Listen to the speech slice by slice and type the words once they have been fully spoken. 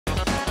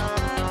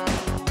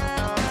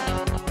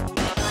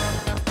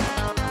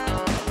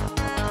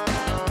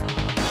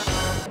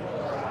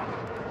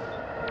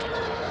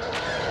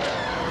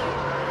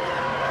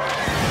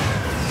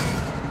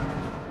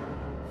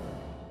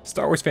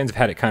Star Wars fans have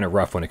had it kind of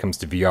rough when it comes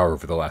to VR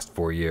over the last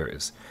 4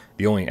 years.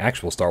 The only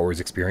actual Star Wars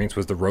experience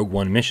was the Rogue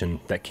One mission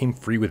that came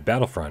free with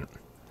Battlefront.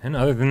 And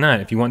other than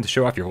that, if you wanted to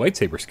show off your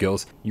lightsaber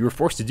skills, you were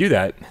forced to do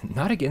that,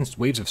 not against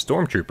waves of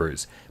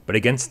stormtroopers, but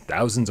against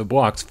thousands of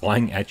blocks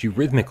flying at you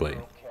rhythmically.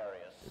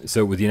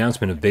 So with the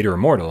announcement of Vader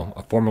Immortal,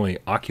 a formerly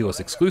Oculus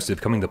exclusive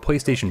coming to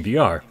PlayStation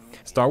VR,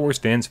 Star Wars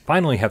fans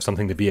finally have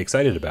something to be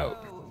excited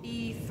about.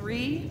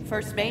 E3,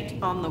 first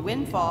mate on the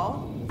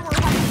Windfall.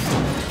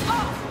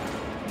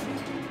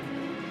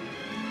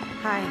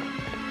 Hi.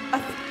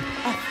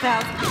 A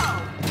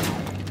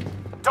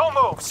thousand. Don't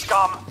move,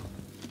 scum!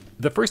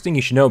 The first thing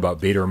you should know about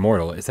Vader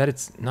Immortal is that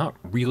it's not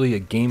really a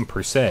game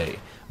per se,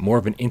 more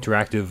of an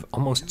interactive,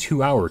 almost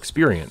 2-hour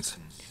experience.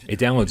 It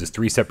downloads as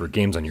 3 separate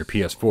games on your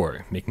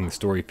PS4, making the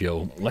story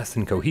feel less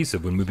than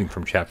cohesive when moving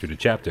from chapter to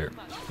chapter.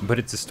 But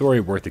it's a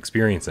story worth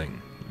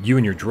experiencing. You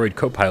and your droid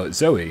co-pilot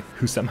Zoe,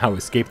 who somehow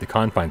escaped the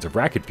confines of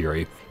Racket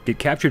Fury, get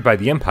captured by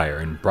the Empire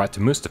and brought to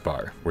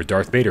Mustafar, where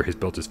Darth Vader has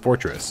built his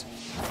fortress.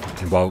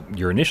 And while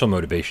your initial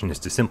motivation is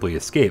to simply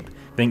escape,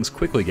 things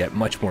quickly get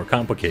much more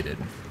complicated.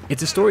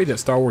 It's a story that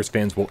Star Wars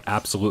fans will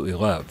absolutely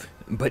love,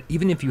 but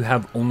even if you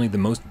have only the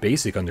most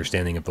basic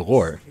understanding of the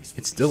lore,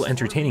 it's still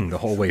entertaining the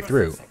whole way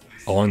through.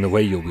 Along the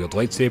way, you'll wield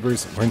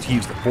lightsabers, learn to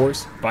use the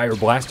Force, fire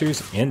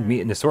blasters, and meet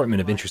an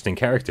assortment of interesting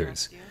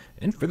characters.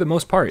 And for the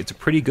most part, it's a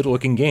pretty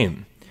good-looking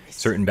game.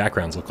 Certain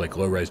backgrounds look like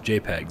low-res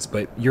JPEGs,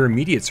 but your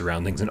immediate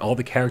surroundings and all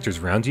the characters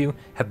around you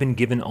have been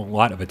given a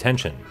lot of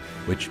attention,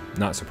 which,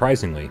 not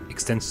surprisingly,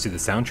 extends to the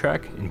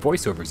soundtrack and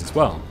voiceovers as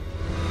well.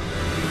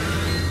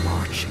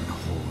 Marching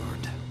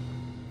horde.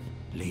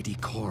 Lady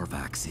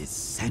Corvax's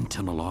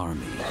Sentinel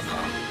Army.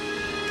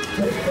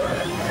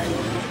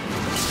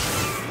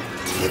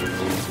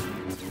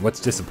 What's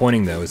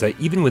disappointing though is that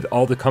even with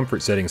all the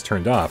comfort settings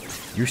turned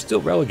off, you're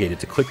still relegated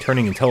to click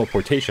turning and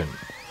teleportation.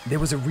 There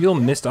was a real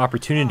missed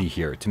opportunity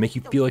here to make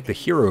you feel like the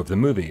hero of the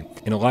movie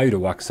and allow you to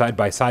walk side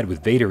by side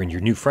with Vader and your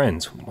new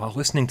friends while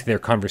listening to their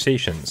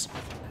conversations.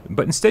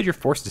 But instead you're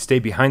forced to stay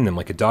behind them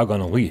like a dog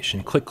on a leash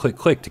and click click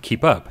click to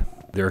keep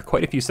up. There are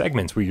quite a few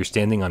segments where you're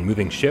standing on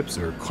moving ships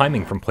or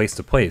climbing from place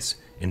to place,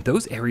 and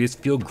those areas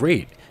feel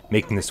great,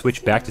 making the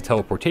switch back to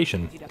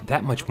teleportation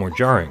that much more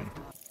jarring.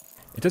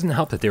 It doesn't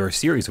help that there are a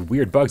series of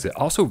weird bugs that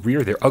also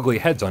rear their ugly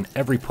heads on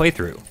every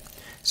playthrough.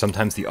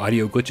 Sometimes the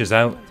audio glitches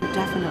out.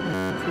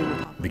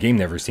 The game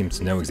never seems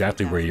to know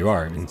exactly where you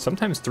are, and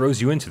sometimes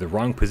throws you into the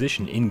wrong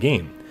position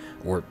in-game,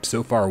 or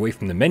so far away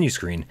from the menu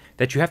screen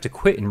that you have to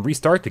quit and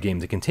restart the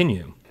game to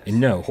continue. And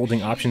no,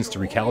 holding options to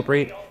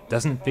recalibrate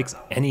doesn't fix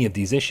any of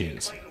these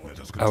issues.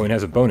 Oh, and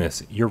as a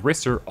bonus, your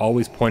wrists are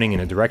always pointing in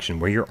a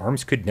direction where your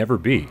arms could never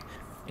be,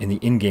 and the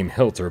in-game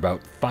hilts are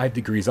about 5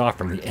 degrees off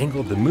from the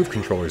angle of the move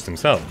controllers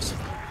themselves.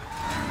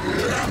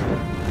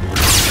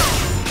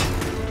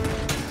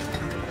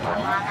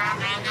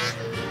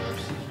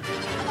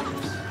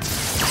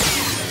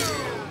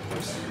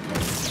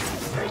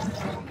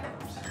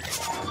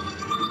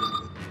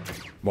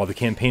 While the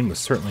campaign was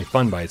certainly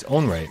fun by its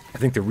own right, I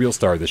think the real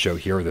star of the show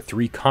here are the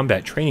 3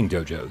 combat training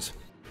dojos.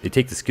 They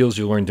take the skills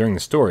you learn during the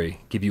story,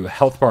 give you a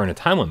health bar and a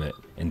time limit,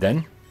 and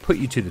then put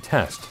you to the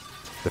test.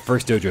 The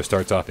first dojo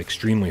starts off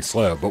extremely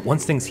slow, but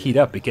once things heat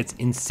up, it gets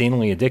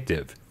insanely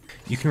addictive.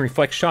 You can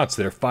reflect shots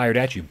that are fired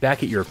at you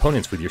back at your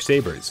opponents with your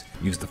sabers,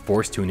 use the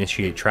Force to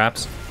initiate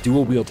traps,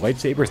 dual-wield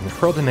lightsabers and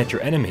hurl them at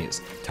your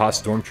enemies, toss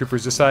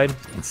stormtroopers aside,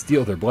 and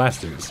steal their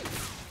blasters.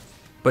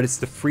 But it's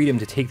the freedom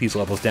to take these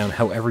levels down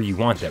however you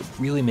want that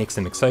really makes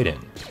them exciting.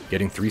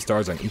 Getting 3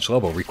 stars on each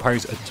level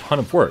requires a ton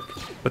of work,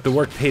 but the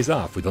work pays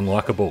off with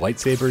unlockable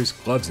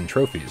lightsabers, gloves, and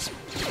trophies.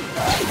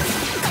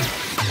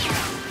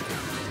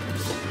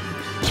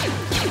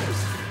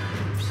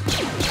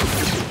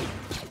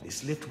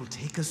 This lift will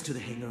take us to the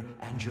hangar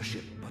and your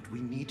ship, but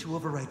we need to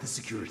override the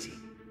security.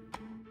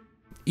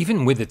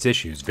 Even with its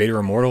issues, Vader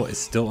Immortal is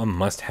still a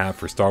must-have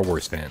for Star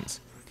Wars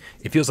fans.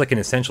 It feels like an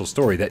essential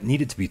story that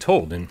needed to be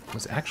told, and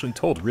was actually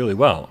told really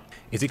well.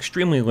 It's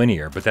extremely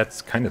linear, but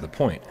that's kind of the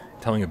point,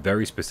 telling a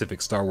very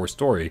specific Star Wars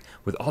story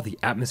with all the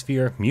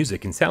atmosphere,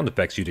 music, and sound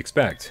effects you'd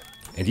expect.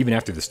 And even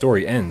after the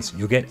story ends,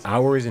 you'll get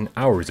hours and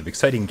hours of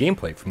exciting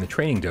gameplay from the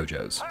training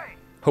dojos.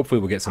 Hopefully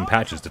we'll get some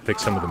patches to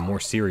fix some of the more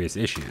serious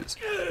issues,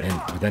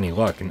 and with any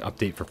luck, an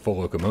update for full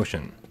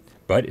locomotion.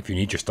 But if you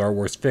need your Star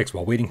Wars fix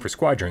while waiting for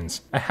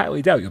Squadrons, I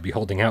highly doubt you'll be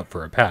holding out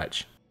for a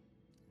patch.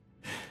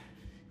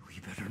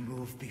 Better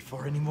move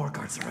before any more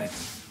guards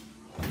arrive.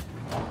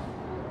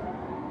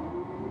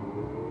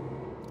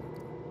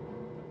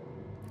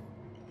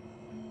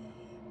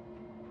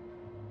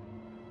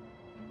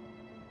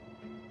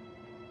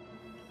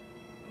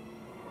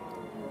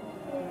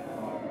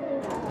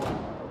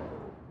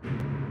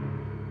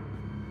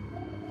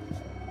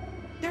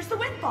 There's the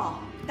Windfall.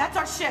 That's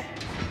our ship.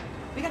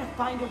 We gotta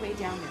find a way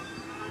down there.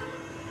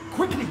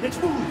 Quickly,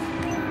 let's move!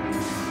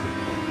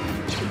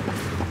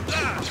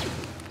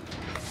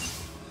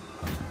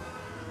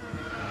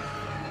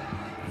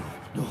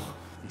 No,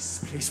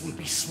 this place will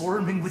be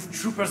swarming with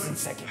troopers in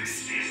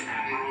seconds.